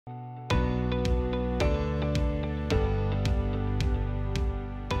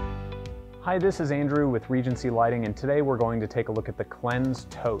Hi, this is Andrew with Regency Lighting, and today we're going to take a look at the Cleanse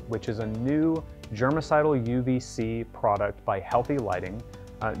Tote, which is a new germicidal UVC product by Healthé Lighting.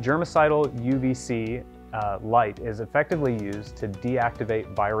 Germicidal UVC light is effectively used to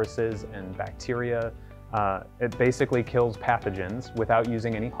deactivate viruses and bacteria. It basically kills pathogens without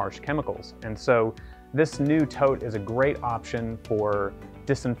using any harsh chemicals. And so this new tote is a great option for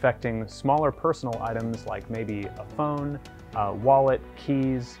disinfecting smaller personal items like maybe a phone, a wallet,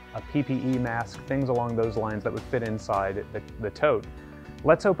 keys, a PPE mask, things along those lines that would fit inside the tote.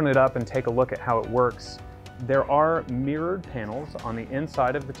 Let's open it up and take a look at how it works. There are mirrored panels on the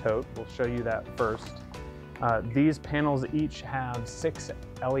inside of the tote. We'll show you that first. These panels each have 6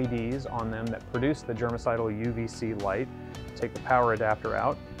 LEDs on them that produce the germicidal UVC light. Take the power adapter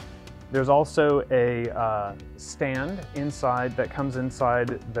out. There's also a stand inside that comes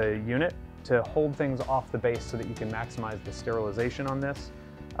inside the unit to hold things off the base so that you can maximize the sterilization on this.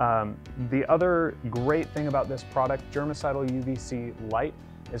 The other great thing about this product, germicidal UVC light,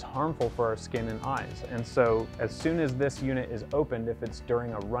 is harmful for our skin and eyes. And so as soon as this unit is opened, if it's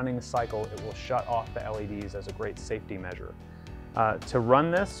during a running cycle, it will shut off the LEDs as a great safety measure. To run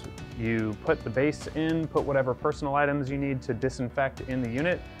this, you put the base in, put whatever personal items you need to disinfect in the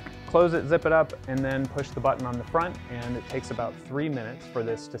unit, close it, zip it up, and then push the button on the front, and it takes about 3 minutes for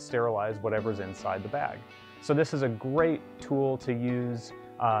this to sterilize whatever's inside the bag. So this is a great tool to use.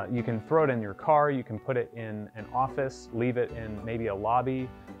 You can throw it in your car, you can put it in an office, leave it in maybe a lobby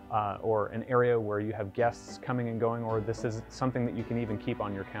or an area where you have guests coming and going, or this is something that you can even keep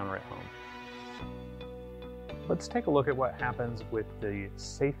on your counter at home. Let's take a look at what happens with the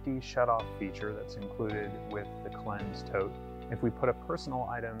safety shutoff feature that's included with the Cleanse tote. If we put a personal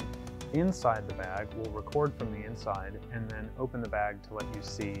item inside the bag, we'll record from the inside and then open the bag to let you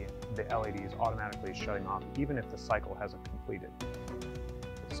see the LEDs automatically shutting off even if the cycle hasn't completed.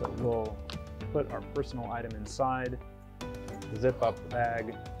 So we'll put our personal item inside, zip up the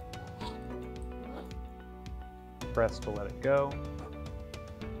bag, press to let it go.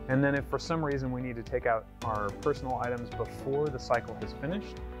 And then if for some reason we need to take out our personal items before the cycle has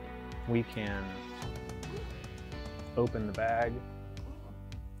finished, we can open the bag,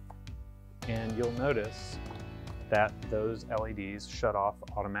 and you'll notice that those LEDs shut off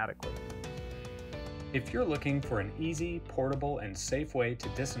automatically. If you're looking for an easy, portable, and safe way to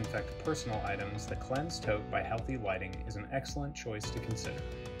disinfect personal items, the Cleanse Tote by Healthé Lighting is an excellent choice to consider.